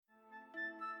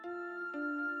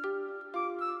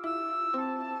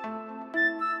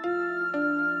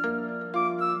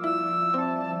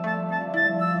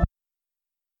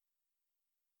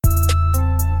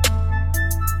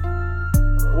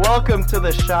welcome to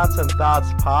the Shots and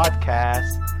Thoughts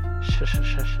podcast. Shots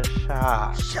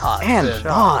and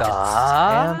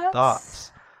thoughts.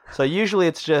 thoughts. So usually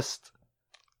it's just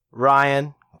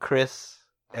Ryan, Chris,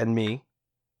 and me,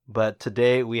 but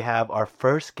today we have our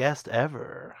first guest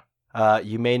ever.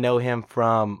 You may know him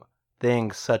from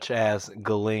things such as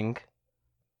Galing,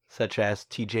 such as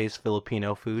TJ's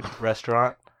Filipino food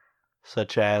restaurant,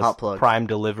 such as Hot plug. Prime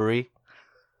Delivery,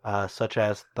 such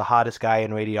as the hottest guy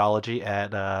in radiology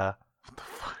at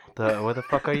where the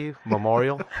fuck are you?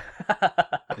 Memorial?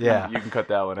 Yeah. You can cut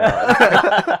that one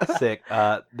out. Sick.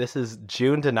 This is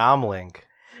June Denamling.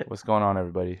 What's going on,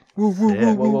 everybody? Sick.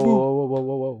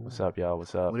 Whoa. What's up, y'all?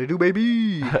 What's up? What do you do,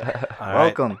 baby? All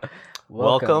right. Welcome.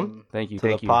 Welcome Thank you. to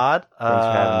Thank the you. pod. Thanks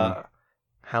for having me.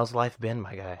 How's life been,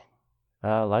 my guy?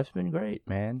 Life's been great,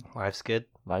 man. Life's good.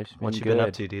 Life's been What you good. been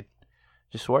up to, dude?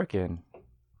 Just working.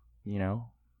 You know,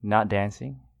 not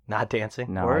dancing. Not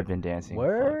dancing? No, Word? I've been dancing.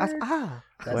 Let's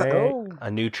Word. go.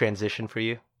 A new transition for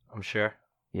you, I'm sure.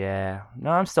 Yeah.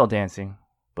 No, I'm still dancing,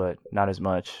 but not as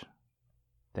much.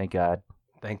 Thank God.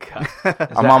 Thank God.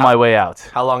 I'm on my way out.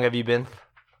 How long have you been?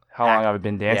 How long have I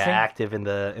been dancing? Yeah, active in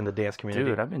the dance community.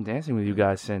 Dude, I've been dancing with you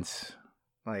guys since,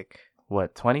 Like,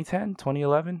 what, 2010,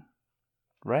 2011?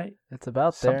 Right? It's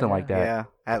about there. Something like that.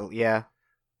 yeah.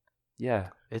 Yeah.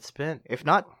 It's been If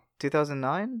not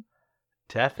 2009,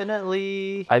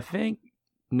 definitely. I think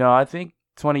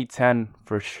 2010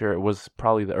 for sure was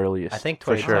probably the earliest. I think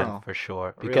for 2010 sure. for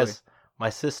sure. Really? Because my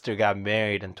sister got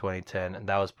married in 2010, and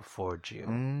that was before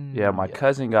June. Yeah, my Yeah.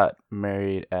 cousin got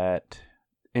married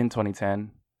in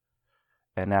 2010,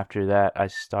 and after that, I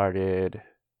started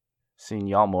seeing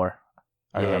y'all more.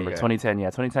 I Yeah, remember yeah.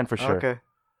 2010 for sure. Okay.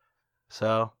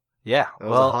 So, yeah. That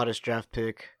was the hottest draft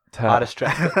pick. hottest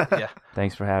track. Yeah.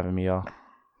 Thanks for having me, y'all.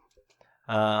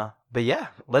 But yeah,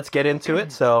 let's get into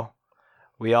it. So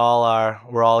we're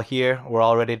all here. We're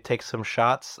all ready to take some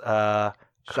shots. Shot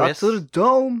Chris, to the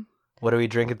dome. what are we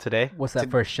drinking today? What's that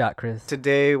first shot, Chris?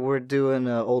 Today we're doing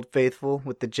Old Faithful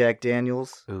with the Jack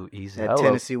Daniels. Ooh, easy. That Hello.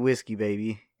 Tennessee whiskey,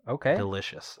 baby. Okay.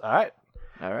 Delicious. All right.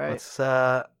 All right. Let's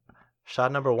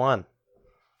shot number 1.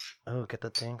 Oh, get the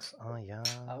things. Oh yeah.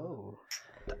 Oh.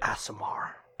 The ASMR.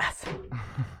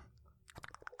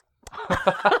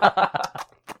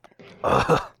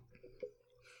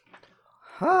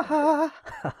 Ha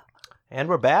ha. And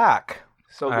we're back.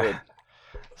 So All good. right.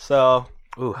 So,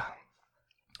 ooh.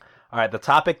 All right, the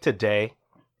topic today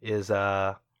is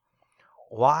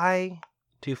why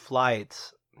do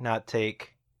flights not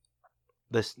take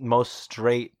the most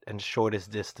straight and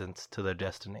shortest distance to their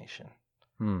destination?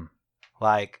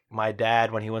 Like my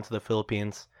dad, when he went to the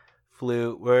Philippines,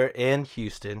 we're in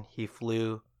Houston, he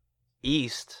flew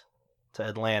east to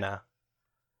Atlanta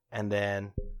and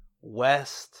then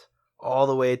all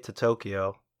the way to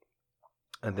Tokyo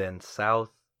and then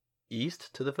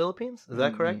southeast to the Philippines. Is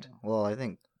that correct? Well, I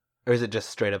think Or is it just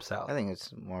straight up south?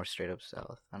 it's more straight up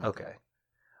south. I don't Okay.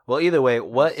 Well, either way,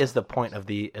 what is the point of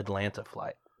the Atlanta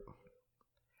flight?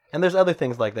 And there's other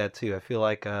things like that too. I feel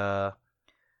like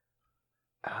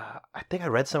I think I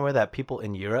read somewhere that people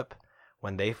in Europe,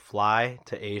 when they fly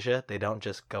to Asia, they don't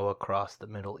just go across the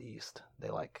Middle East. They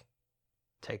like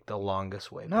take the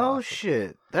longest way. No possible.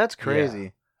 shit. That's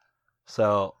crazy.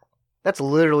 So That's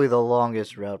literally the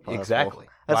longest route possible. exactly.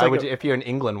 That's Why like would you, if you're in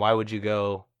England, why would you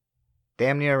go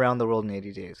damn near around the world in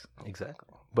 80 days.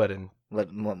 exactly? But in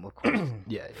Of course,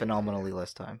 yeah. phenomenally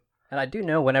less time. And I do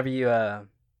know whenever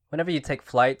you take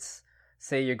flights,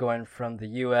 say you're going from the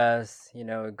U.S.,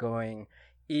 going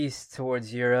east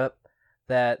towards Europe,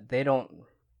 that they don't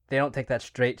take that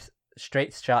straight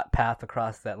shot path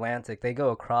across the Atlantic. They go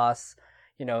across,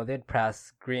 they'd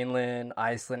pass Greenland,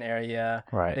 Iceland area,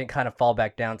 Right. then kind of fall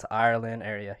back down to Ireland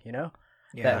area. Yeah.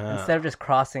 That instead of just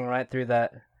crossing right through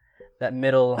that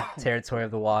middle territory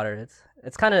of the water,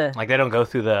 it's kind of Like they don't go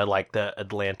through the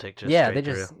Atlantic. Just yeah, straight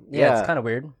they just through. yeah, Yeah. it's kind of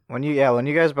weird. When you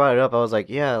guys brought it up, I was like,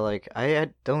 yeah, like I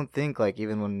don't think like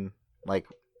even when like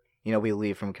we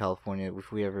leave from California,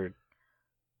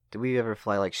 did we ever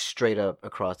fly like straight up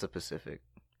across the Pacific?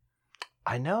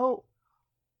 I know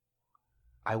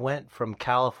I went from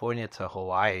California to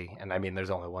Hawaii, and I mean, there's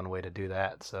only one way to do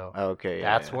that, so Okay,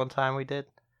 that's yeah. one time we did.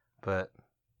 But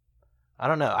I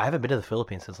don't know. I haven't been to the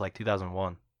Philippines since like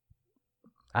 2001.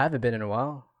 I haven't been in a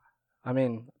while. I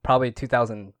mean, probably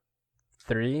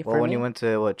 2003. Well, for when me. you went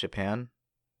to Japan?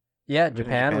 yeah, Been to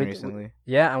Japan. We, recently.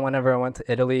 yeah, and whenever I went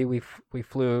to Italy, we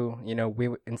flew. We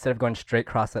instead of going straight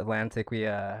across the Atlantic, we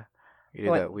You did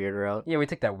What? that weird route. we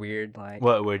took that weird like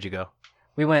Where'd you go?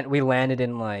 we landed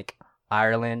in like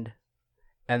Ireland,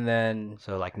 and then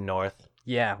So like north.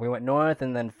 yeah, we went north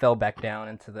and then fell back down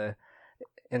into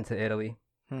Italy.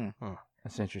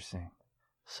 That's interesting.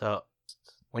 So,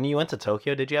 when you went to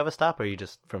Tokyo, did you have a stop, or you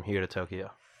just from here to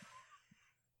Tokyo?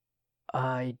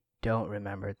 I don't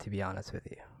remember, to be honest with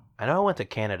you. I know I went to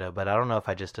Canada, but I don't know if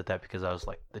I just did that because I was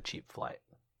like the cheap flight.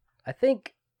 I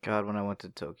think. God, when I went to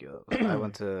Tokyo, I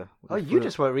went to. Oh, you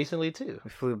just went recently too. We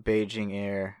flew Beijing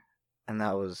Air, and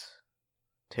that was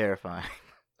terrifying.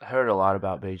 I heard a lot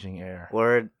about Beijing Air.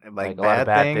 Word, Like, a lot of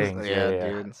bad things. Yeah, Yeah.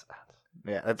 dude.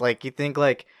 Yeah, it's like you think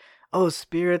like, oh,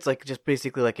 Spirit's like just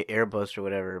basically like an Airbus or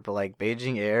whatever, but like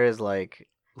Beijing Air is like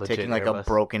Legit taking like a Airbus.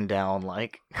 broken down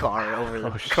like car over Oh,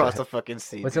 across shit. the fucking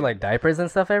sea. Was it like diapers and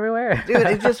stuff everywhere? Dude,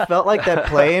 it just felt like that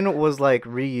plane was like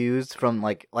reused from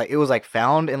like it was like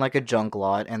found in like a junk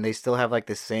lot, and they still have like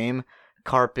the same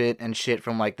carpet and shit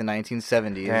from like the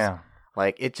 1970s. Damn.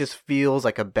 Like it just feels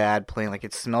like a bad plane. Like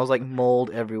it smells like mold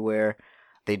everywhere.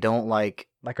 They don't like.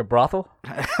 Like a brothel?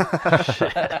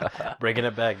 Bringing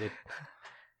it back, dude.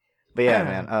 But yeah,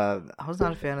 man, I was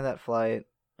not a fan of that flight.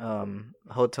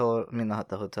 Hotel, I mean not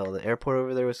the hotel, the airport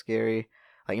over there was scary.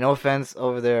 Like no offense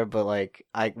over there, but like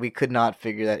we could not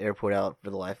figure that airport out for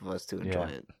the life of us to enjoy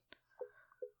it.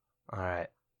 All right.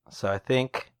 So I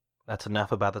think that's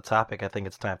enough about the topic. I think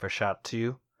it's time for shot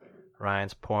 2.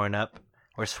 Ryan's pouring up.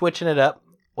 We're switching it up.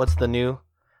 What's the new?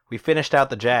 We finished out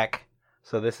the Jack,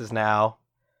 so this is now.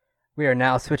 We are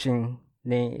now switching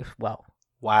names. Wow.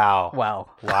 Wow. Wow.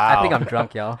 Wow. I think I'm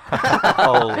drunk, y'all.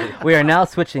 Holy. We are now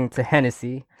switching to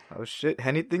Hennessy. Oh shit,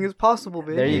 anything is possible,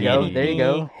 baby. There you go. There you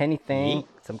go. Yeet. Anything.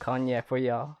 Some cognac for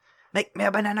y'all. Make me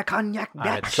a banana cognac, All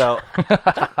right, bitch. so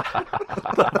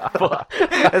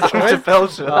That's from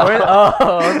Chappelle's show.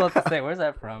 I was about to say, where's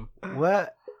that from?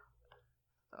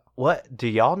 what do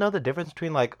y'all know the difference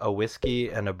between like a whiskey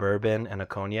and a bourbon and a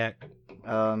cognac?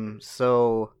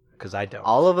 So Because I don't.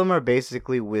 all of them are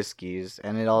basically whiskeys,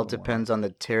 and it all depends on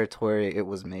the territory it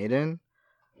was made in.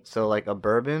 So, like a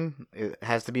bourbon, it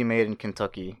has to be made in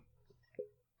Kentucky.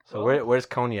 So where's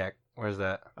cognac? Where's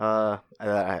that? That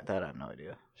I have no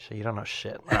idea. Shit, you don't know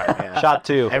shit. All right, yeah. Shot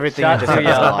 2. Everything Shot I just two, said is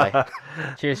a y'all.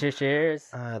 lie. Cheers, cheers, cheers.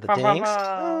 The Bah, bah, dings.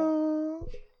 bah.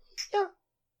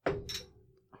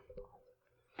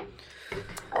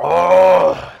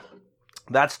 Oh,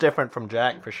 that's different from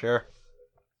Jack for sure.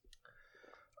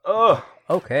 Oh,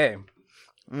 Okay.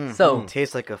 Mm, So-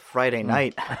 tastes like a Friday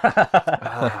night.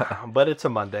 but it's a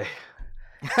Monday.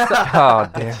 Oh,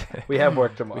 damn. We have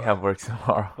work tomorrow. We have work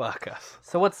tomorrow. Fuck us.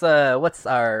 So what's the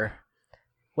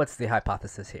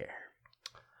hypothesis here?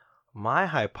 My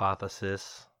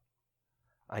hypothesis,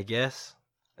 I guess,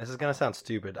 this is gonna sound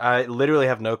stupid. I literally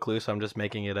have no clue, so I'm just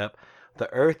making it up.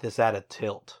 The Earth is at a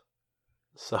tilt,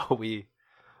 so we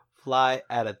fly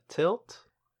at a tilt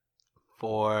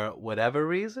for whatever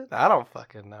reason. I don't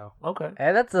fucking know. Okay.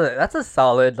 Hey, that's a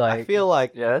solid I feel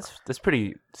like Yeah, that's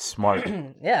pretty smart.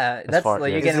 yeah. That's far- like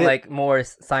yeah. you're Is getting it- like more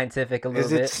scientific a little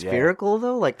Is it bit. spherical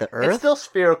though, like the Earth? it's still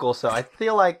spherical, so I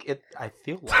feel like it. I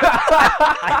feel like.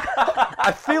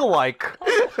 I feel like.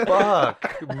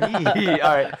 Fuck me.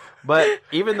 All right, but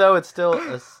even though it's still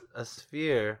a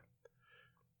sphere,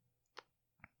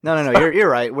 No, you're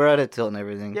right. We're at a tilt and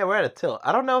everything. yeah, we're at a tilt.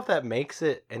 I don't know if that makes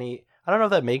it any. I don't know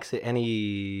if that makes it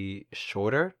any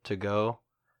shorter to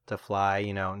fly.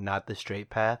 You know, not the straight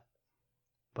path,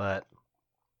 but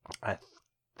I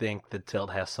think the tilt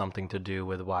has something to do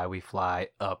with why we fly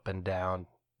up and down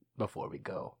before we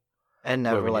go. And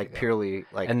Where never we like need to go. purely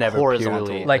like And never horizontal.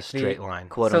 purely Like a straight line.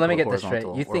 quote So let me unquote get this straight.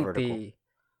 horizontal You or think vertical.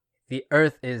 the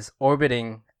Earth is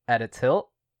orbiting at a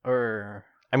tilt, or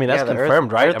I mean, that's Yeah, the Earth-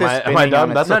 confirmed, right? Earth Am is I spinning dumb?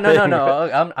 on That's its- a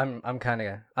no? thing. I'm kind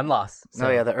of lost. No,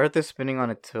 So, yeah, the Earth is spinning on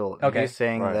a tilt. Okay. He's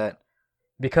saying Right. that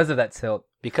because of that tilt.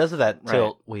 Because of that Right.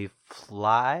 tilt, we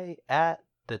fly at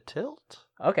the tilt.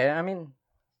 Okay, I mean,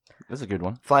 That's a good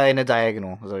one. fly in a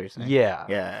diagonal is what you're saying. Yeah,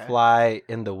 Yeah. Fly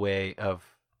in the way of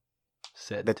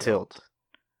said The tilt.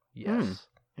 Yes.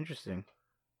 Interesting.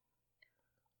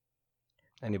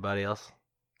 Anybody else?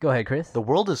 go ahead, Chris. The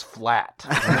world is flat.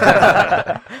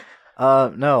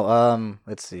 No,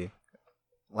 let's see.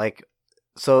 Like,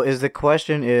 so is the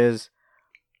question is,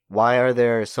 why are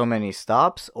there so many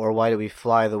stops, or why do we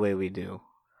fly the way we do?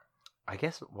 I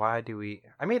guess why do we?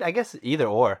 I mean, I guess either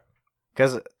or.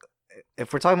 Because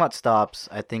if we're talking about stops,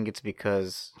 I think it's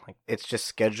because Like- it's just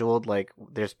scheduled. Like,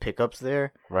 there's pickups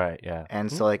there, Right, yeah.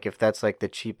 and so like if that's like the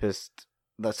cheapest,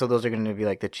 so those are going to be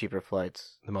like the cheaper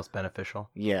flights. The most beneficial.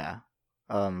 Yeah.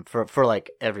 For like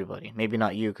everybody, maybe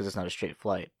not you because it's not a straight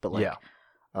flight, but like,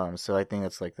 Yeah. so I think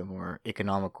that's like the more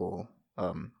economical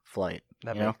flight.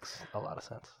 That you know? makes a lot of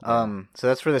sense. So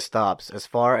that's for the stops. As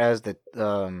far as the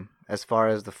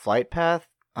flight path,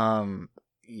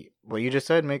 what you just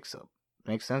said makes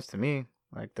sense to me.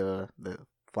 Like the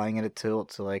flying at a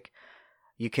tilt. So like,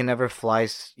 you can never fly.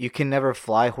 You can never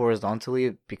fly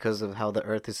horizontally because of how the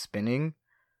Earth is spinning.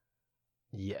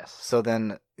 Yes. So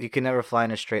then you can never fly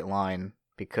in a straight line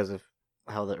because of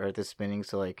how the Earth is spinning.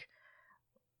 So like,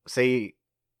 say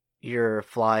you're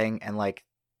flying and like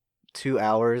 2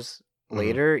 hours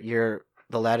later,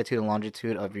 the latitude and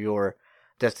longitude of your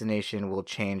destination will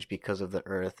change because of the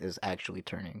Earth is actually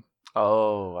turning.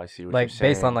 Oh, I see what Like you're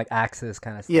saying. based on like axis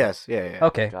kind of stuff. Yes, yeah.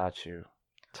 Okay. Got you.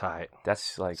 Tight.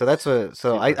 That's like So that's what.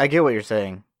 So super. I get what you're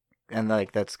saying, and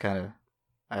like that's kind of.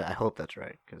 I hope that's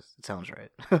right because it sounds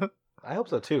right. I hope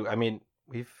so too. I mean,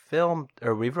 we've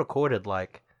recorded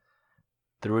like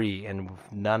 3, and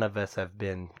none of us have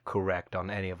been correct on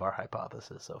any of our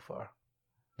hypotheses so far.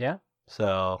 Yeah.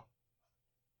 So,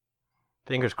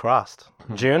 fingers crossed.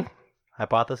 June,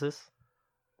 hypothesis?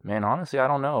 Man, honestly, I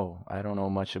don't know. I don't know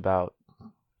much about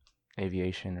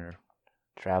aviation or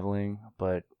traveling,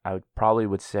 but I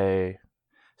would say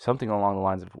something along the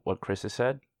lines of what Chris has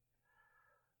said.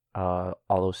 All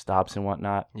those stops and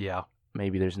whatnot. Yeah.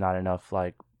 Maybe there's not enough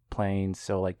like planes,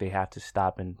 so like they have to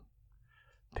stop and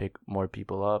pick more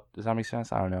people up. Does that make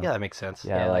sense? I don't know. Yeah, that makes sense.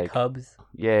 Yeah, like like- hubs.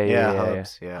 Yeah.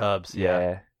 hubs. Yeah. Hubs, Yeah.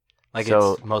 yeah. Like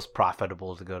So- it's most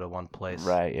profitable to go to one place.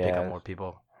 Right, Pick up yeah. more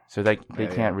people. So they Yeah,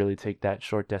 can't really take that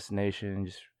short destination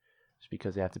just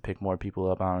because they have to pick more people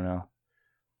up. I don't know.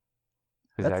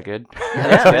 Is that good?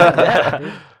 Yeah, man, yeah,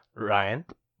 dude. Ryan?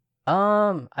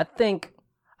 I think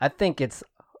it's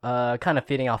kind of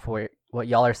feeding off what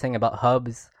y'all are saying about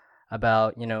hubs,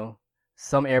 about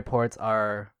some airports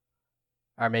are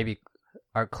maybe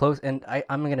are close, and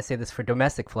I'm gonna say this for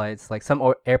domestic flights. Like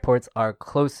some airports are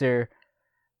closer,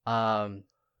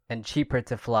 and cheaper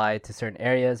to fly to certain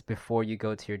areas before you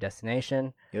go to your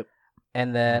destination. Yep.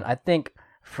 And then I think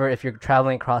if you're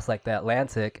traveling across like the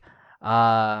Atlantic,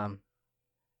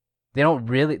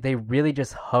 they really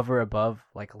just hover above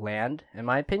like land, in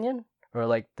my opinion, or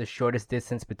like the shortest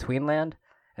distance between land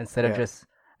instead of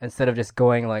just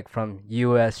going like from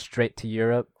US straight to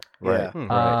Europe. Yeah.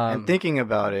 Right. And thinking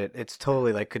about it, it's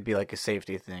totally like could be like a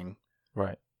safety thing.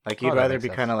 Right. Like Oh, you'd that rather makes be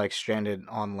sense. kind of like stranded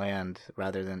on land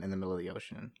rather than in the middle of the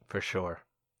ocean. For sure.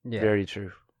 Yeah. Very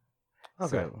true. Okay.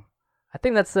 So, I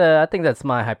think that's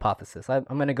my hypothesis. I'm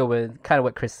gonna go with kind of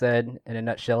what Chris said in a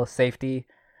nutshell: safety,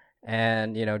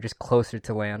 and just closer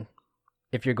to land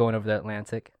if you're going over the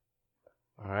Atlantic.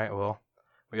 All right, well,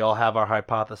 we all have our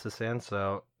hypothesis in,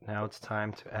 so now it's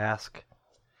time to ask.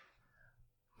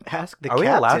 Ask the Are we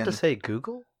captain. allowed to say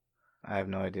Google? I have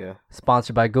no idea.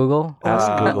 Sponsored by Google.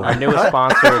 Ask Google. Our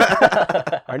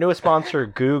newest sponsor,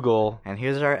 Google. And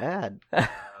here's our ad.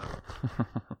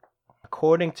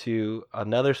 According to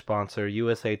another sponsor,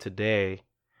 USA Today,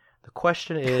 the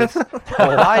question is,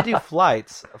 why do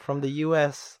flights from the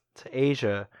U.S. to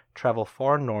Asia travel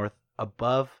far north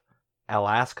above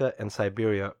Alaska and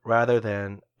Siberia rather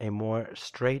than a more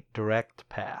straight, direct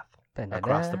path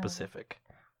across the Pacific?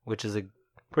 Which is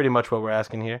pretty much what we're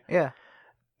asking here. Yeah.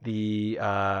 The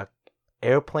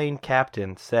airplane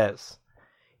captain says,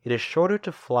 it is shorter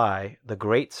to fly the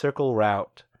Great Circle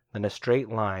route than a straight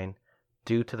line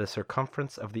due to the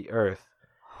circumference of the Earth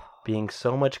being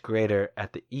so much greater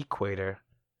at the equator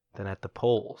than at the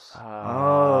poles.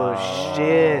 Oh,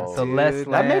 shit. So dude. less That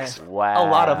land. makes Wow. a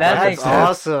lot of That fucking makes sense.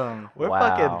 awesome. We're Wow.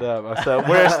 fucking dumb. So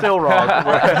we're still wrong.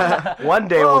 One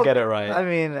day we'll get it right. I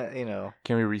mean, you know.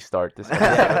 Can we restart this?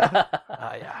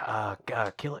 Yeah.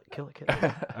 Kill it.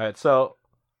 All right. So,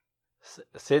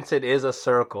 since it is a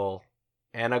circle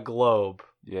and a globe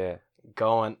Yeah.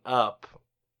 going up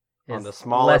on Is the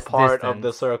smaller less part of the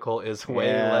distance. circle is way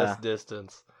Yeah. less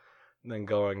distance than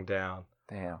going down.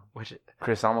 Damn. Which,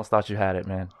 Chris, I almost thought you had it,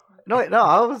 man. No, it's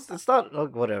not, oh,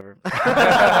 whatever.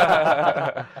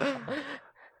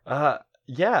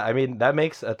 yeah. I mean, that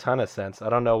makes a ton of sense. I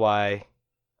don't know why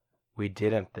we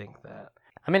didn't think that.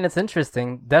 I mean, it's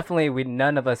interesting. Definitely,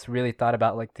 none of us really thought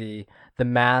about like the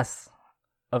mass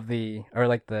of or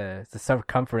like the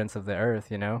circumference of the Earth.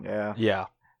 Yeah. Yeah.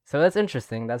 So that's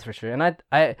interesting. That's for sure. And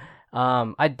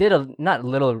I did a not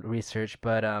little research,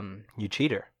 but You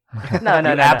cheater. no, You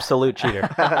absolute cheater.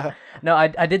 no,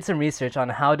 I did some research on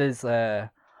how does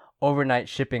overnight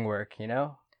shipping work. And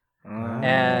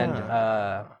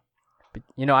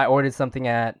I ordered something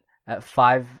at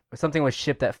 5. Something was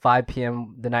shipped at 5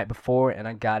 p.m. the night before, and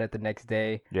I got it the next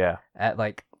day Yeah. at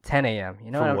like 10 a.m.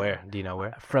 From where? Do you know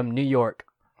where? From New York.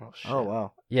 Oh, shit. Oh,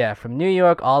 wow. Yeah, from New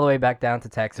York all the way back down to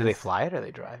Texas. Do they fly it or they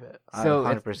drive it? So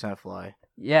I it's- 100% fly.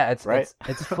 Yeah, Right?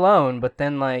 it's flown, but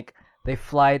then like they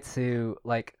fly to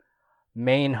like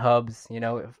main hubs,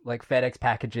 like FedEx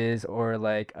packages or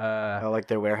like like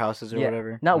their warehouses or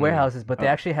whatever. Not warehouses, but they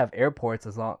actually have airports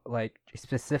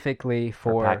specifically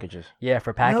for packages. Yeah,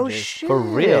 for packages. No shit. For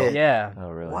real? Yeah. Oh,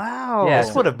 really? Wow. Yeah,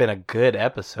 This would have been a good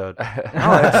episode.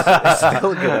 it's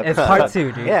still good. It's part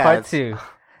 2, dude. Yeah, part it's- 2.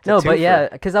 a No, but twofer. yeah,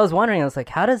 because I was wondering, I was like,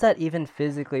 how does that even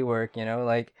physically work?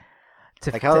 Like,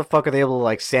 Like, how the fuck are they able to,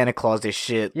 like, Santa Claus this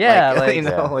shit? Yeah, like- you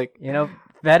know, Yeah. like...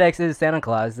 FedEx is Santa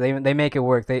Claus. They make it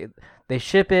work. They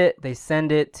ship it. They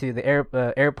send it to the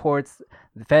airports.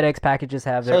 The FedEx packages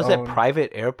have So their is own. it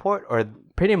private airport or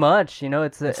Pretty much,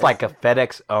 it's like a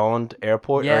FedEx owned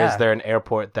airport, or Yeah. is there an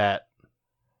airport that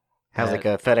Has, like,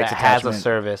 a FedEx that has attachment. a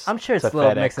service? I'm sure it's to a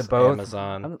little FedEx, mix of both.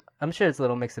 Amazon. I'm sure it's a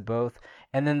little mix of both.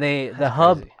 And then the That's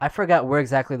hub. crazy. I forgot where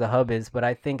exactly the hub is, but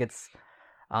I think it's.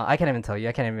 I can't even tell you.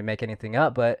 I can't even make anything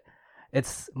up. But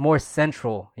it's more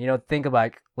central. Think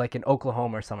about like in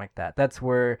Oklahoma or something like that. That's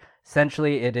where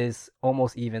centrally it is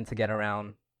almost even to get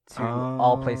around to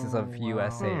all places of Oh,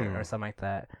 USA wow. or something like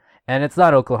that. And it's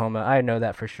not Oklahoma. I know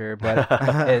that for sure. But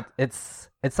it's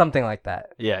something like that.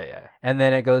 Yeah. And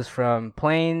then it goes from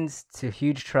planes to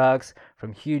huge trucks,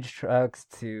 from huge trucks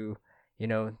to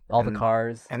all the And-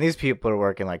 cars. And these people are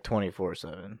working, like,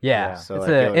 24/7. Yeah, So, it's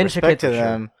like, an yo, intricate respect to for sure.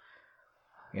 them,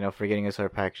 for getting us our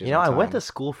packages. You know, on I went time. to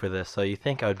school for this, so you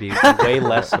think I would be way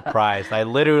less surprised. I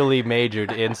literally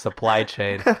majored in supply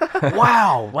chain.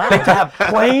 Wow, they have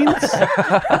planes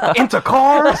into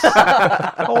cars.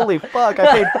 Holy fuck!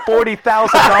 I paid $40,000.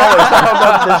 I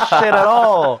don't know this shit at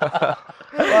all.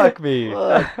 Fuck me.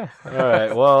 All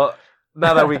right. Well,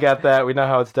 now that we got that, we know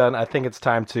how it's done. I think it's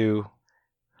time to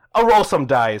roll some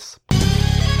dice.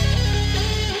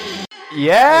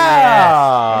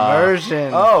 Yeah.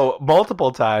 Immersion. Oh,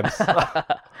 multiple times.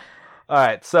 All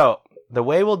right, so the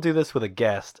way we'll do this with a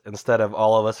guest, instead of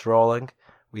all of us rolling,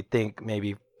 we think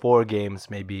maybe 4 games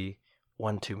may be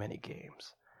one too many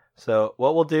games. So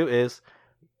what we'll do is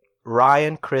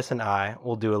Ryan, Chris, and I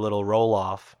will do a little roll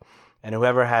off, and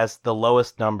whoever has the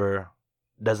lowest number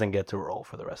doesn't get to roll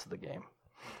for the rest of the game.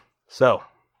 So,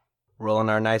 rolling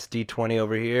our nice D20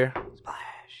 over here. Splash.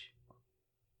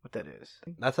 What that is?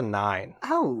 That's a 9.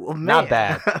 Oh, man. Not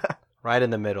bad. Right in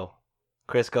the middle.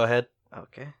 Chris, go ahead.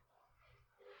 Okay.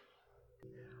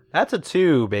 That's a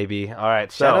 2, baby. All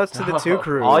right, so Shout outs to the 2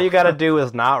 crew. all you got to do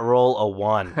is not roll a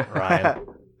 1, Ryan.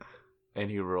 And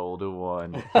he rolled a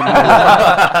 1.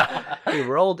 He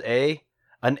rolled an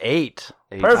 8. Eight.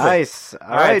 Perfect. Nice. All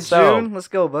right, right, so- June. Let's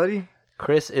go, buddy.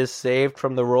 Chris is saved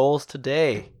from the rolls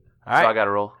today. All So right. I got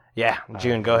to roll. Yeah,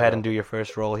 June, go ahead and do your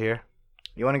first roll here.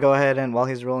 You want to go ahead and, while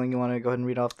he's rolling, you want to go ahead and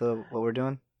read off what we're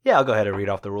doing? Yeah, I'll go ahead and read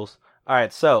off the rules. All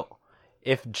right, so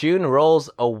if June rolls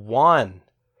a 1,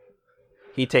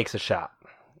 he takes a shot.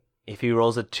 If he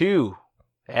rolls a 2,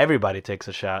 everybody takes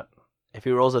a shot. If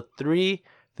he rolls a 3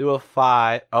 through a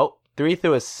 5, 3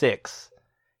 through a 6,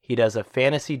 he does a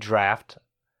fantasy draft.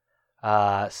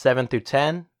 7 through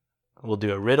 10, we'll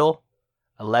do a riddle.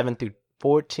 11 through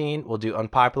 14, we'll do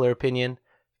unpopular opinion.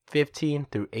 15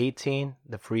 through 18,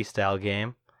 the freestyle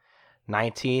game.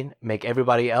 19, make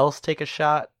everybody else take a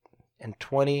shot. And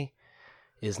 20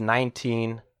 is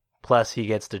 19, plus he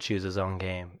gets to choose his own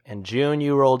game. And June,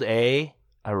 you rolled I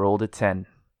rolled a 10.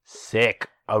 sick,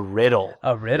 a riddle.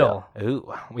 A riddle.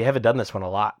 Ooh, we haven't done this one a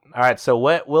lot. All right, so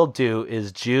what we'll do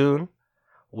is June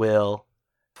will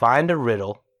find a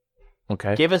riddle,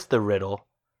 Okay. give us the riddle,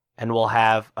 and we'll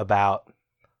have about,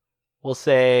 we'll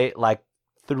say like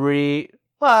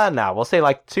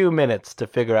 2 minutes to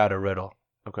figure out a riddle.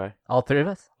 Okay. All 3 of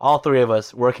us? All 3 of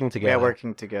us working together. Yeah,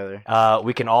 working together.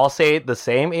 We can all say the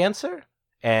same answer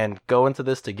and go into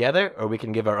this together, or we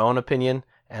can give our own opinion,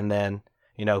 and then,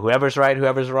 whoever's right,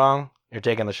 whoever's wrong, you're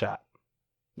taking the shot.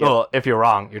 Yep. Well, if you're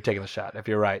wrong, you're taking the shot. If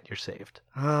you're right, you're saved.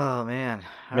 Oh, man.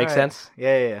 All Make right. sense?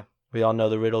 Yeah. We all know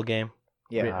the riddle game.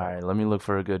 Yeah. All right. Let me look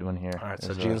for a good one here. All right, so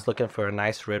There's June's looking for a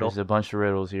nice riddle. There's a bunch of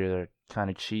riddles here that are kind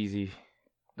of cheesy.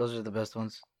 Those are the best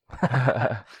ones.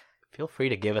 Feel free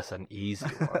to give us an easy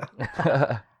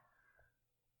one.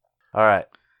 All right.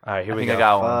 All right, here I we think go. I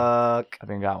got one. Fuck. I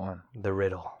think I got one. The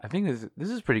riddle. I think this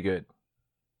is pretty good.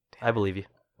 I believe you.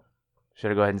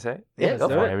 Should I go ahead and say it? Yeah, go go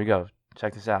for for it. Here we go.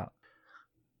 Check this out.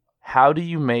 How do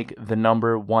you make the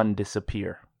number 1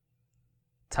 disappear?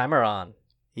 Timer on.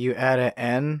 You add an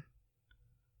N,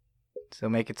 so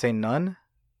make it say none.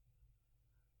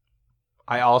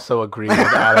 I also agree with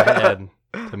out of head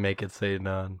to make it say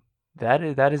none. That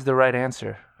is the right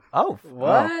answer. Oh,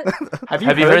 What? have you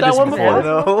Have you heard heard that this one before?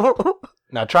 No.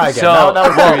 Now try again. So- that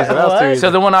was too easy. That was too What? easy.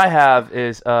 So the one I have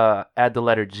is add the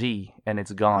letter G and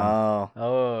it's gone. Oh.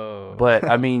 Oh. But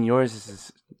I mean yours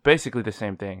is basically the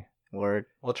same thing. Word.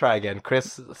 We'll try again.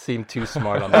 Chris seemed too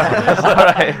smart on that. All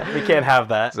right, we can't have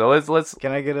that. So let's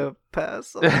Can I get a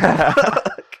pass?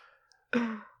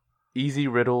 easy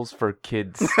riddles for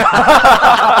kids. Shout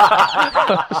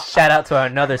out to our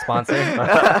another sponsor.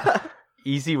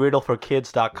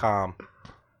 EasyRiddleForKids.com.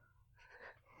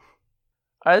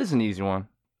 All right, this is an easy one.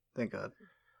 Thank God.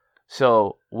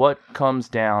 So, what comes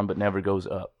down but never goes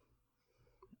up?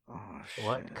 Oh, shit.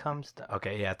 What comes down?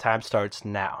 Okay, yeah, time starts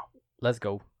now. Let's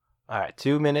go. All right,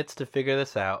 2 minutes to figure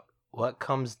this out. What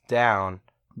comes down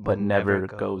But never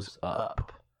goes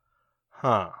up.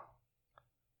 Huh.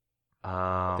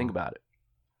 Think about it.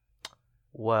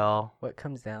 Well, What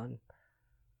comes down?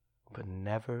 but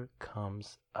never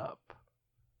comes up.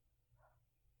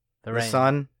 The The rain.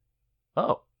 sun.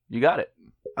 Oh, you got it.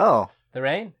 Oh. The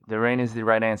rain? The rain is the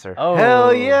right answer. Oh.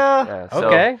 Hell yeah. Yeah, so-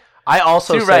 Okay. I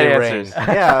also Two say right rain. answers.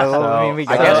 Yeah, well, I mean, we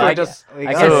I got guess it. we're just. We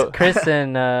I got guess it. Chris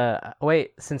and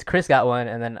wait, since Chris got one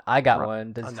and then I got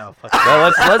one. Does Oh, no, fuck Well,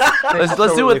 let's do a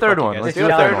Totally third fucking one. guys. Let's do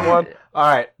do a a third third one. All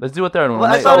right. Let's do a third one. Well,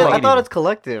 Let's I make it thought even. it's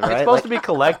collective, right? It's supposed Like- to be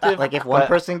collective. Like if one but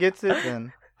person gets it,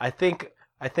 then I think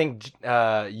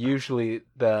usually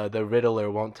the riddler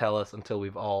won't tell us until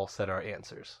we've all said our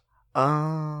answers.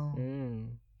 oh,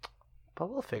 But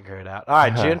we'll figure it out. All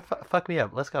right, June, fuck me up.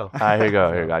 Let's go. All right, here you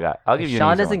go. Here you go. I got it. I'll give you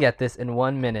Sean an easy doesn't one. get this in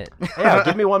 1 minute. Yeah,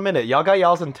 give me 1 minute. Y'all got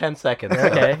y'all's in 10 seconds. so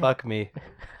Okay. fuck me.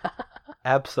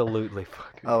 Absolutely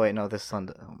fuck me. oh wait, no, this sun.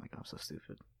 Oh my god, I'm so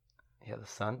stupid. Yeah, the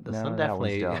sun. The No, sun that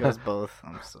one's definitely. dumb. You guys both.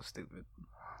 I'm so stupid.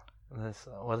 This,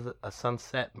 what is it? A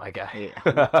sunset, my guy.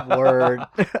 Yeah. Word.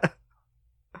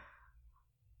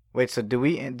 Wait, so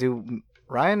do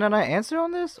Ryan and I answer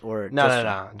on this or No, just-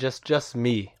 no. Just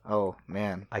me. Oh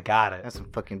man, I got it. that's some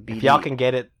fucking BDE. If y'all can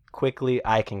get it quickly,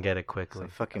 I can get it quickly. some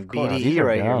fucking course. These BDE are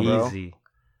right here, dumb. bro. Easy.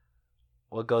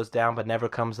 What goes down but never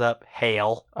comes up?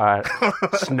 Hail, All right.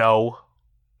 snow,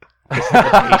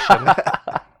 precipitation.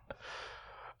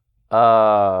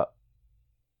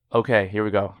 Okay, here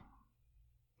we go.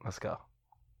 Let's go.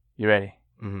 You ready?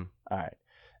 Mm-hmm. All right.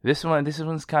 This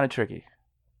one's kind of tricky.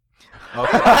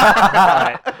 Okay.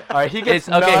 All right. He gets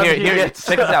It's okay. none, Here, he here. gets-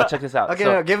 Check this out. Check this out. Okay,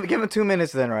 So- no, give him 2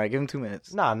 minutes then, right? Give him 2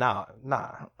 minutes. Nah.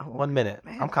 1 minute.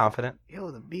 Man. I'm confident.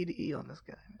 Yo, the BDE on this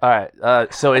guy. All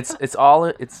right. So it's all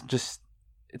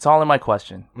in my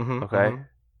question. Mm-hmm, Okay.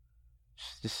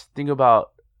 Just think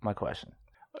about my question.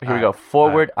 Here we All go.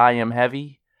 Forward, I am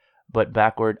heavy, but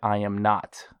backward, I am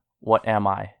not. What am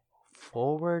I?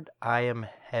 Forward, I am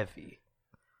heavy.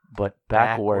 But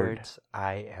backward. Backwards,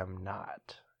 I am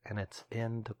not. And it's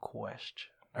in the question.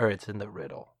 Or it's in the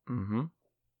riddle. Mm-hmm.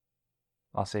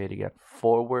 I'll say it again.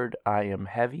 Forward, I am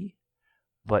heavy,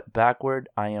 but backward,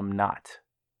 I am not.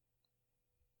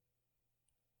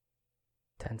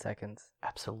 10 seconds.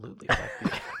 Absolutely. fuck you.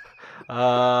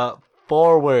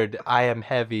 Forward, I am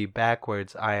heavy.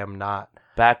 Backwards, I am not.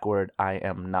 Backward, I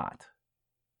am not.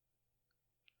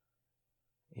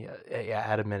 Yeah,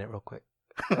 add a minute real quick.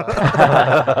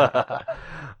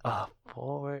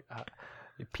 Forward.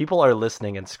 People are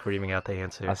listening and screaming out the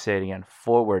answer. I'll say it again.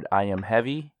 Forward, I am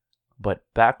heavy, but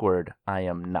backward, I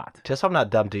am not. Just so I'm not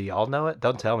dumb, do y'all know it?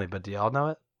 Don't tell me, but do y'all know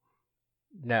it?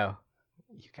 No.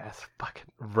 You guys fucking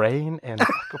rain and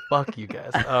fuck you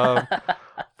guys.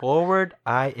 Forward,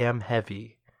 I am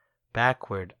heavy.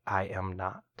 Backward, I am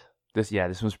not. This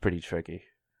one's pretty tricky.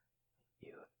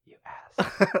 You ass.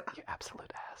 You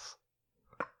absolute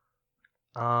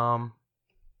ass.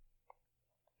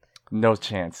 No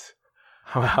chance.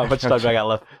 How much time do I got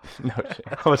left? No chance.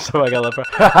 How much time I got left?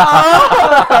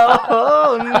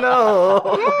 Oh no!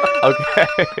 Okay.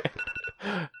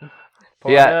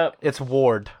 Pull it Yeah. up. It's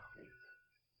Ward.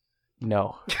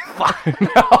 No. I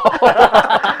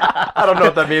don't know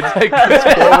what that means.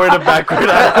 It's forward and backward.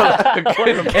 I don't know.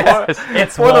 Good guess.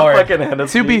 It's For the Ward. fucking hand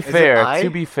of To be me. I?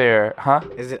 fair, huh?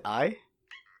 Is it I?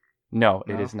 No,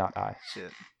 it No? is not I.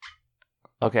 Shit.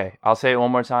 Okay, I'll say it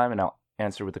one more time and I'll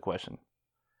answer with the question.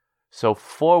 So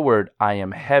forward, I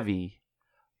am heavy,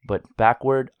 but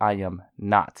backward, I am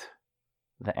not.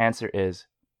 The answer is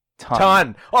ton.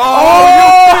 Ton.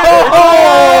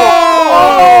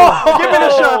 Oh! Give me the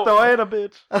shot, though. I ain't a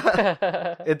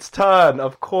bitch. It's ton.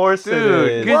 Of course Dude,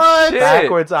 it is. good What? shit.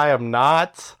 Backwards, I am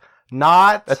not.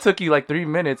 Not. That took you like 3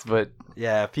 minutes, but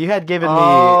Yeah, if you had given me Oh,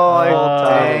 a whole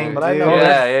time. dang, But I dude. know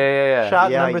yeah, it's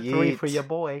shot Yeah, number 3 yeet. for your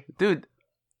boy. Dude,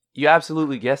 you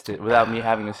absolutely guessed it without me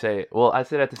having to say it. Well, I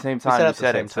said it at the same time said you at the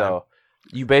said same it, so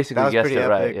you basically That was guessed pretty it epic.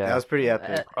 right. Yeah. That was pretty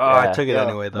epic. Oh, I Yeah. took it Yo,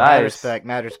 anyway, though. Nice.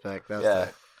 Mad respect. That was Yeah.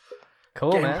 tough.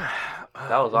 Cool, Game. man.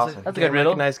 That was awesome. That's a good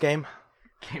riddle. Nice game.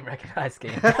 Game recognized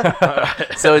game.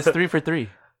 So it's 3 for 3,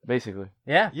 basically.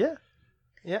 Yeah. Yeah.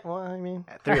 Yeah, well, I mean,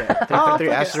 Three I'll take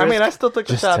it. asterisks. I mean, I still took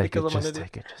the Just shot take because it. I'm Just gonna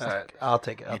do. take it. Just All take right, I'll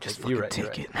take it. I'll just take it. You're right. fucking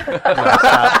You're take right. it. No,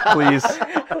 stop, please.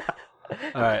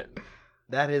 All right,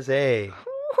 that is a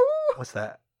what's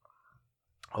that?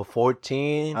 A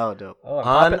 14 Oh, dope.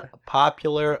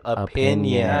 unpopular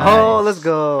opinion. Nice. Oh, let's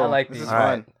go. I like this. these. Is All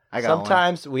fun. right. I got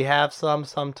Sometimes we have some,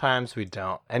 sometimes we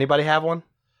don't. Anybody have one?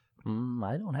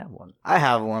 I don't have one. one. I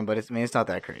have one, but it's not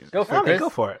that crazy. Go for I it, mean, Chris. go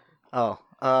for it. Oh,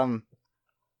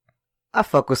 I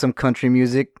fuck with some country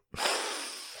music.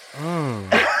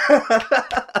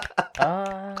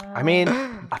 I mean,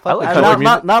 I fuck with like country country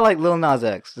music. not like Lil Nas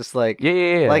X, just like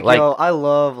Yeah. like yo, I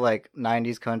love like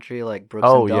 '90s country, like Brooks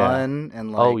Oh, and yeah. Dunn,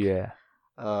 and like Oh yeah.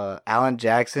 Alan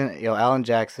Jackson. Yo, Alan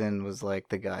Jackson was like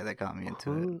the guy that got me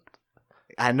into it.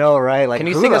 I know, right? Like, Can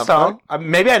you who sing the a song? fuck?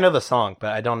 Maybe I know the song,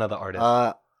 but I don't know the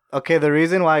artist. Okay, the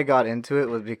reason why I got into it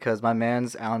was because my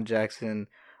man's Alan Jackson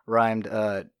rhymed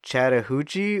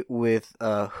Chattahoochee with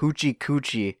hoochie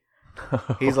coochie.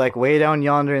 He's like, way down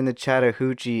yonder in the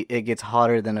Chattahoochee, it gets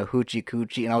hotter than a hoochie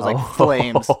coochie, and I was like,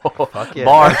 flames. Fuck yeah.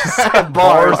 Bars.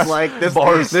 Bars, like this.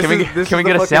 Bars. This Can we is- this can we is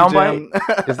get the a fucking soundbite?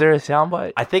 jam. Is there a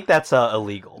soundbite? I think that's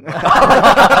illegal.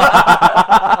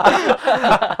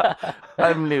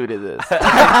 I'm new to this.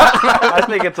 I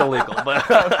think it's illegal,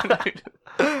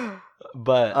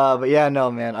 but Yeah,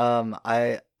 no, man.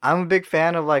 I'm a big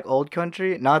fan of like old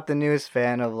country, not the newest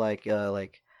fan of like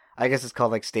I guess it's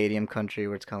called like stadium country,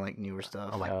 where it's kind of like newer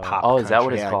stuff. like pop. Oh, is that what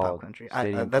country. it's yeah, called? pop country.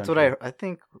 Stadium That's country. what I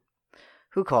think.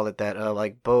 Who called it that?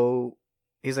 Like Bo.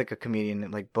 He's like a comedian,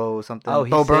 like Bo something. Oh,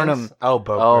 he Bo sings? Burnham. Oh,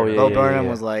 Bo. Oh, Burnham. yeah, Bo Burnham yeah.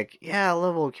 was like, "Yeah, I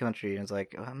love old country," and it's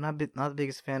like, I'm not the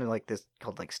biggest fan of like this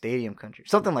called like stadium country,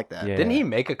 something like that. Yeah. Didn't he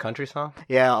make a country song?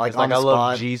 Yeah, like It's on like the I spot.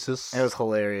 love Jesus. It was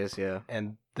hilarious. Yeah.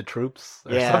 and the troops.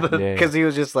 Or Yeah, something. Yeah. because he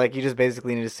was just like, you just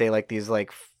basically need to say like these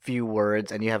like few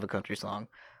words, and you have a country song,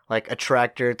 like a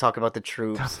tractor, talk about the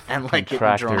troops, and like getting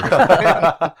Tractor. drunk.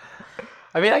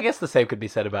 I mean, I guess the same could be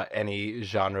said about any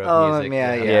genre of Oh, music.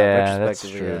 yeah, you know? Yeah, that's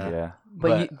retrospectively, true. yeah. Yeah.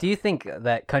 But do you think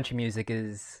that country music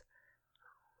is?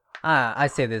 I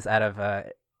say this out of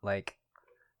like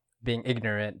being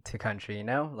ignorant to country, you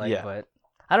know, like. Yeah. But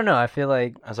I don't know. I feel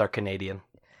like As our Canadian.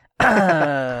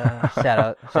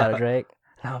 shout out Drake.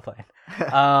 No, I'm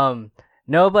playing.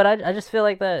 No, but I just feel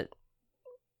like that.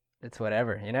 It's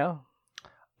whatever, you know.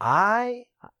 I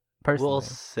Personally, will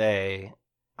say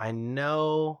I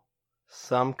know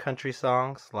some country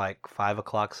songs like 5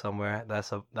 o'clock somewhere.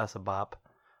 That's a bop.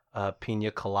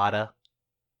 Pina Colada.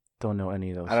 Don't know any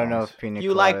of those. I don't know songs. if Pina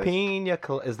You like Coladas- Pina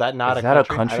Colada? Is that not Is a that a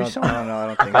country? country I song? don't know. I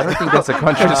don't think. I don't think that's a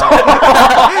country No. song.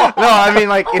 No, I mean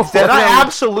like it's And I definitely.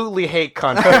 absolutely hate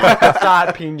country. It's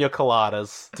not Pina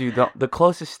Coladas. Dude, the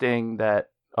closest thing the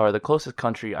closest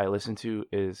country I listen to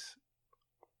is,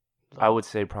 I would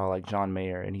say probably like John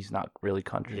Mayer, and he's not really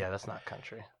country. Yeah, that's not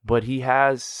country. But he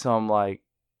has some like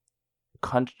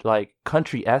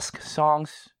country-esque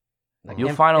songs. like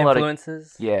you'll find a lot of-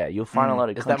 influences. Yeah, you'll find a lot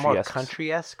of Is that more country-esque.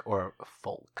 country-esque or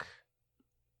folk?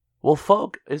 Well,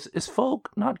 folk is folk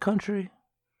not country?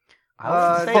 I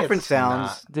would say different it's sounds.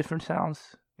 not. Different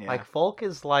sounds. Yeah. Like folk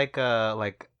is like a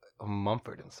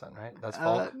Mumford and Son, right? That's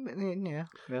folk.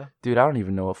 Yeah. Dude, I don't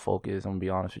even know what folk is. I'm gonna be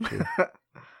honest with you.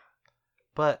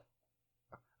 But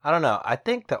I don't know. I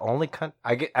think the only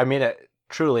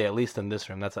truly, at least in this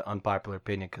room, that's an unpopular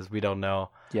opinion because we don't know.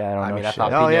 Yeah, I don't know. I shit.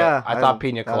 thought Oh, Pina, yeah. I thought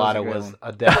Pina That was a Colada good was one.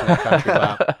 a definite country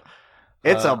bop.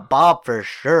 It's a bop for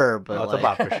sure, but Oh, it's a like,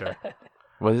 bop for sure.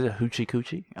 Was it Hoochie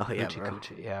Coochie? Oh yeah, Hoochie bro.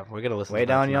 Coochie. Yeah, we're gonna listen. Way to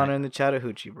that down tonight. yonder in the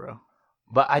Chattahoochee, bro.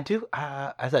 But I do,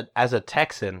 as a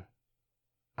Texan,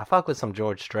 I fuck with some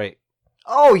George Strait.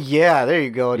 Oh yeah, there you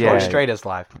go. Yeah. George Strait is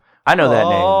live. I know that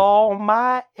name. All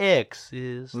my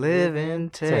exes Live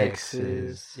in Texas.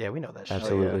 Texas. Yeah, we know that shit.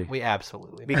 Absolutely. We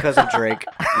absolutely. Because of Drake.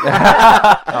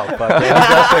 Oh fuck! Yeah, you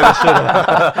gotta say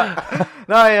the shit.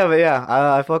 No, yeah, but yeah,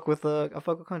 I fuck with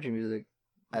country music.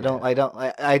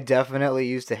 I definitely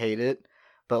used to hate it,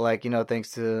 but like, you know,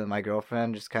 thanks to my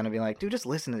girlfriend just kind of being like, dude, just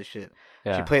listen to this shit.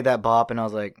 Yeah. She played that bop, and I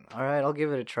was like, all right, I'll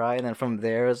give it a try. And then from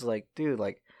there, it's like, dude,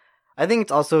 like, I think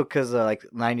it's also because like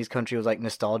 '90s country was like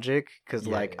nostalgic, because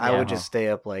Yeah, like I yeah. would just stay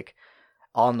up like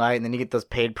all night, and then you get those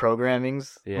paid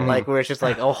programmings, Yeah. like where it's just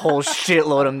like a whole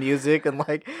shitload of music, and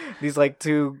like these like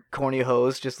two corny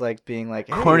hosts just like being like,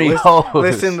 hey, Corny listen, hoes.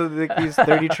 listen to these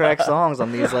 30-track songs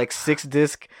on these like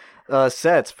 6-disc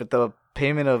sets for the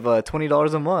payment of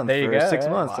 $20 a month There you for go, 6 yeah.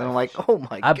 months, and I'm like, oh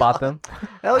my god, I bought them.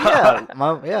 Hell yeah,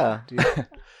 yeah, dude.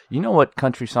 You know what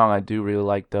country song I do really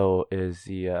like though is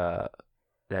the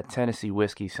that Tennessee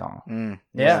Whiskey song. Mm.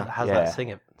 Yeah. How's Yeah. that? Sing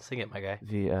it, my guy.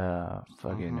 The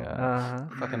fucking Uh-huh.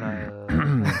 Fucking.